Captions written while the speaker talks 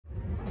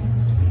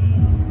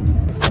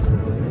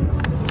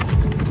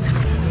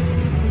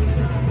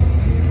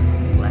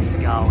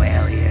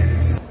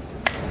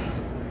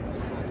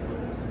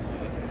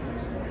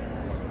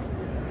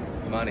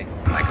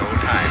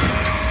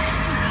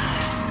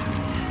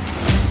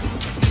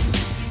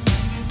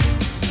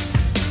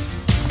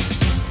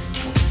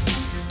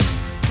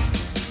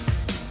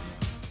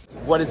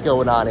What is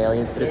going on,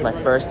 aliens? It is my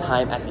first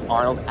time at the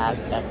Arnold as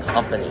a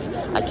company.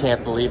 I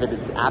can't believe it.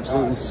 It's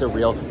absolutely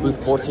surreal.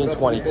 Booth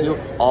 1422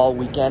 all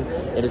weekend.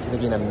 It is going to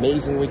be an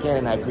amazing weekend,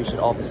 and I appreciate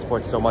all the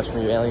support so much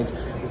from you, aliens.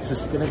 This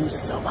is going to be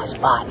so much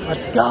fun.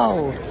 Let's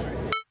go!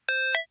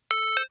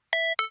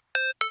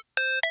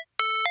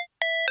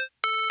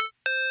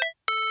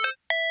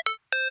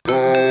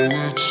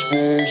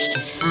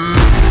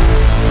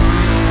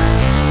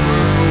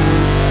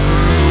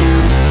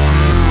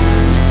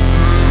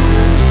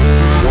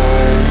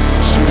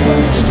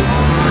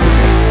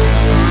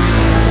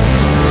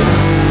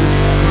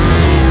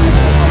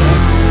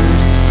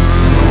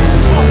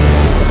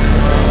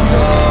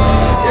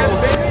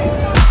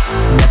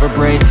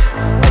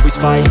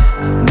 Fight,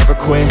 never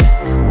quit,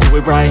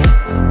 do it right,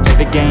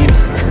 play the game,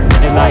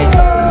 win it life,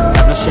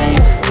 have no shame,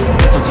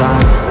 there's no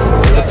time,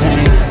 feel the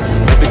pain,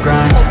 let the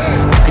grind,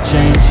 I could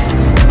change,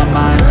 in my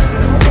mind,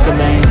 pick a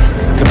lane,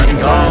 commit and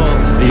climb,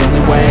 the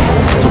only way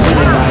to win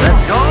it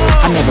life,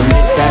 I never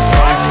miss, that's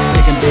fact,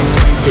 taking big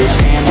swings, bitch,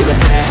 hand me the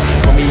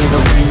bat, put me in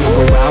the ring,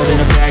 you'll go out in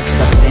a bag,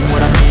 cause I sing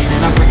what I mean,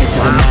 and I bring it to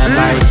the mad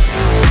light.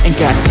 Ain't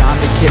got time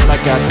to kill, I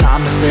got time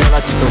to feel.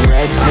 I took the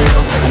red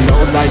pill, I know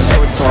life's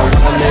short, so I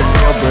wanna live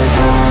real. But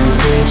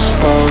how's it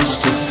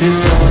supposed to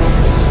feel?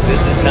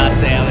 This is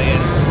nuts,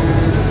 aliens.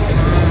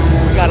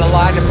 We got a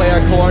line to play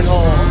our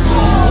cornhole.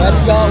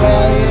 Let's go,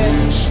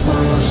 aliens.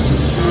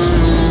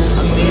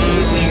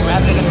 Amazing, we're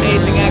having an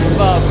amazing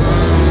expo.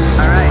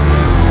 Alright,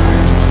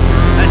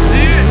 let's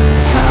see it.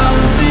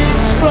 How's it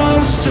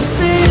supposed to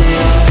feel?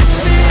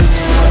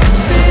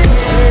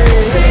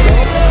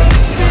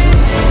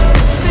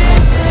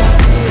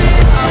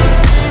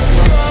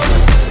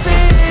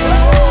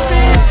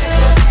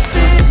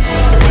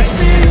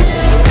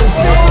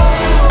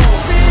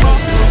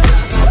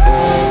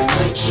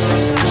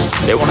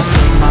 They wanna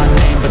say my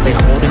name, but they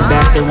holding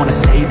back. They wanna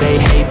say they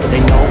hate, but they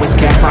know it's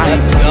cap. I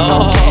ain't playing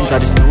no games, I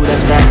just do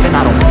that's fact. And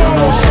I don't feel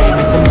no shame,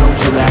 it's a mood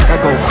you lack.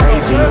 I go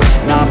crazy,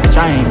 nah bitch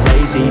I ain't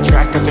lazy.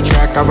 Track after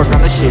track, I work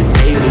on the shit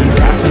daily.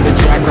 Pass me the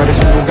jack, right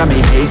as fuel, got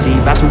me hazy.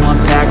 About to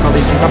unpack all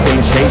these shit I've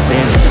been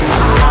chasing.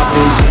 I've got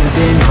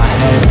visions in my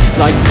head,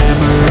 like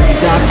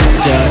memories after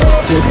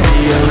death. To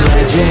be a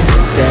legend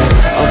instead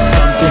of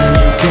something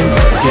you can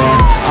forget.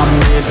 I'm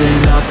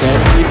living up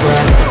every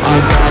breath,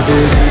 I'd rather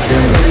lead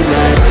than be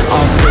led.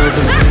 I'll fill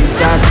the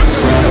seats as I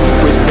spread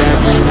with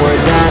every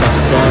word that I've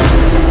said.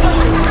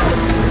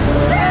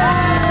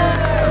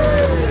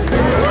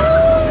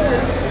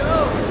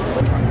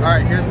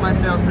 Alright, here's my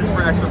sales pitch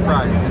for Extra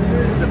Prize.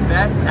 It's the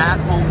best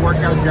at-home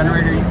workout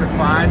generator you could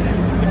find.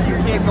 If you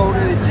can't go to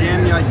the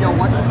gym, you're like, yo,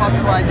 what the fuck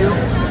do I do?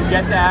 You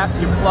get the app,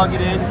 you plug it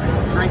in,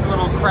 drink a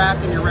little crap,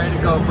 and you're ready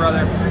to go,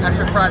 brother.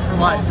 Extra Prize for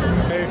life.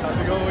 Hey, how's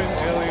it going,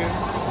 aliens?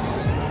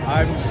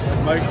 I'm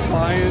Mike's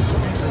client.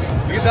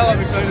 You can tell I'm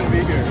excited to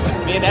be here.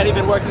 Me and Eddie have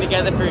been working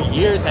together for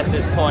years at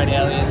this point,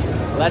 aliens.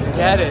 Let's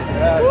get it.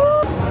 Yeah.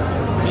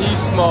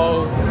 Beast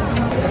mode.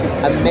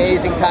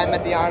 Amazing time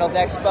at the Arnold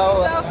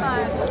Expo. So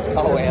fun. Let's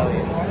go,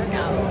 aliens. Let's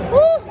go.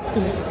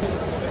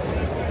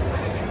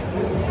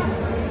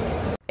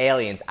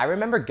 Aliens, I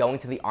remember going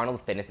to the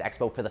Arnold Fitness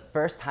Expo for the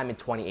first time in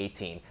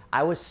 2018.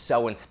 I was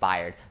so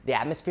inspired. The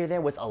atmosphere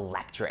there was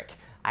electric.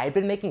 I had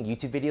been making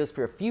YouTube videos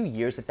for a few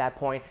years at that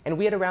point, and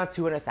we had around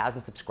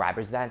 200,000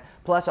 subscribers then.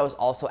 Plus, I was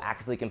also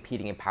actively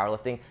competing in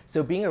powerlifting,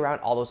 so being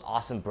around all those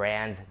awesome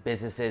brands,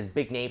 businesses,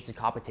 big names, and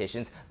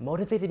competitions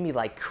motivated me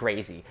like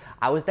crazy.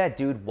 I was that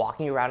dude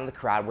walking around in the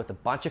crowd with a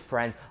bunch of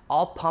friends,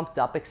 all pumped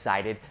up,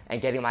 excited,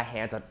 and getting my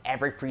hands on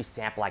every free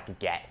sample I could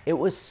get. It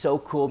was so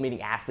cool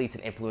meeting athletes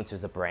and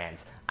influencers of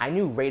brands. I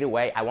knew right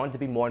away I wanted to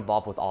be more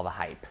involved with all the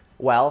hype.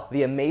 Well,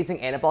 the amazing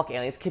Anabolic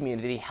Aliens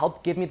community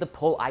helped give me the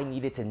pull I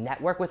needed to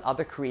network with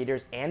other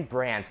creators and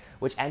brands,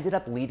 which ended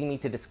up leading me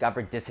to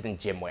discover Dissident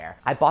Gymwear.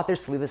 I bought their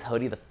sleeveless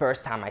hoodie the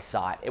first time I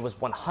saw it. It was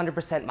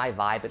 100% my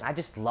vibe, and I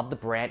just love the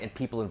brand and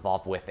people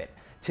involved with it.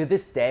 To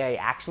this day,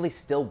 I actually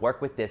still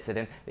work with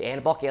Dissident. The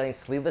Anabolic Aliens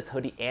sleeveless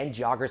hoodie and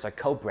joggers are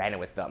co-branded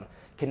with them.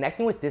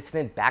 Connecting with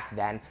Dissident back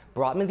then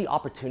brought me the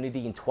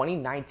opportunity in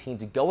 2019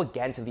 to go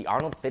again to the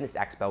Arnold Fitness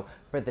Expo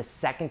for the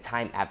second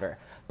time ever,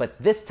 but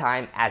this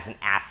time as an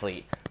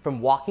athlete. From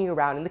walking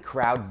around in the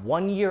crowd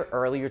 1 year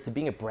earlier to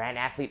being a brand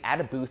athlete at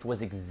a booth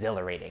was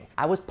exhilarating.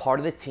 I was part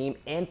of the team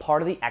and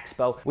part of the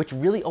expo, which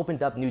really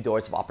opened up new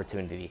doors of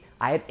opportunity.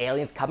 I had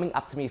aliens coming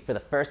up to me for the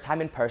first time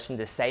in person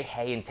to say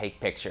hey and take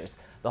pictures.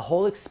 The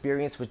whole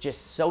experience was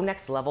just so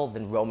next level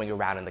than roaming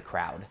around in the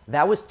crowd.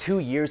 That was 2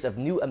 years of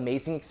new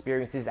amazing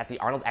experiences at the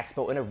Arnold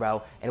Expo in a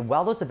row, and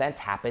while those events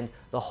happened,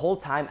 the whole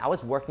time I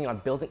was working on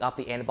building up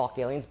the Anabolic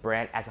Aliens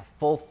brand as a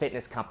full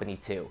fitness company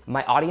too.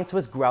 My audience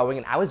was growing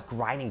and I was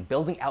grinding,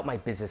 building out my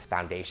business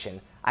foundation.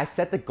 I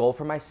set the goal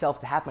for myself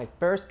to have my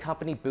first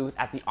company booth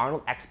at the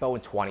Arnold Expo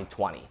in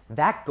 2020.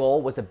 That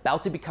goal was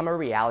about to become a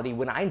reality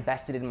when I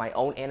invested in my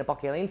own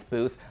Anabolic Aliens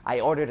booth. I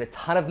ordered a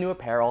ton of new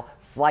apparel,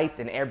 flights,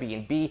 and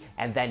Airbnb,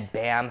 and then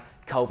bam,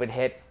 COVID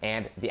hit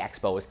and the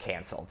expo was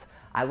canceled.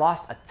 I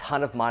lost a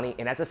ton of money,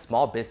 and as a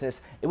small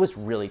business, it was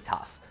really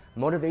tough.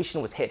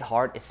 Motivation was hit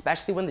hard,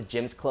 especially when the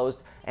gyms closed.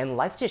 and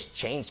life just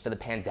changed for the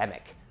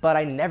pandemic. But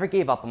I never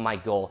gave up on my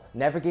goal,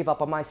 never gave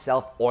up on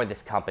myself or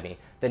this company.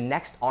 The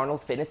next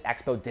Arnold Fitness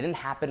Expo didn't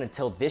happen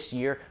until this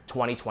year,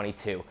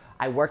 2022.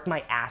 I worked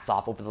my ass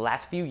off over the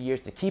last few years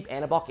to keep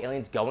Anabolic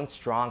Aliens going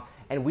strong,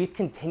 and we've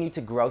continued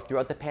to grow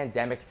throughout the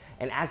pandemic.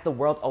 And as the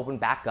world opened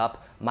back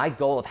up, my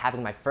goal of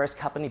having my first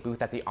company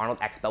booth at the Arnold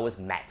Expo was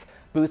met.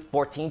 Booth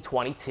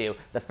 1422,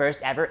 the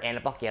first ever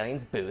Anabolic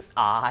Aliens booth.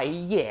 Ah,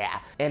 yeah!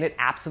 And it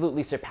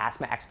absolutely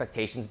surpassed my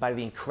expectations by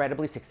the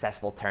incredibly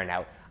successful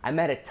turnout. I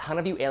met a ton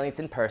of you aliens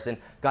in person,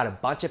 got a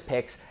bunch of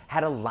pics,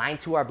 had a line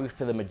to our booth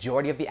for the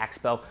majority of the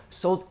expo,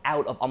 sold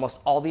out of almost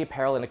all the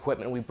apparel and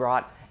equipment we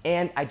brought,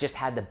 and I just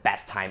had the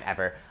best time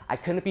ever. I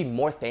couldn't be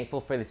more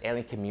thankful for this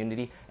alien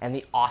community and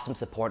the awesome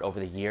support over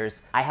the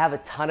years. I have a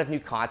ton of new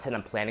content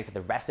I'm planning for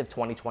the rest of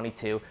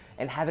 2022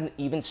 and have an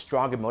even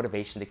stronger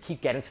motivation to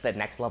keep getting to the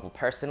next level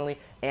personally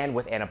and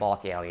with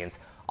Anabolic Aliens.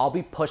 I'll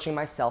be pushing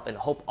myself and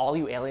hope all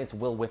you aliens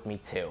will with me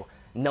too.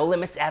 No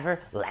limits ever,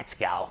 let's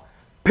go.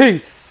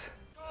 Peace!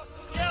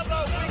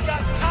 Together we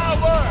got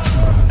power.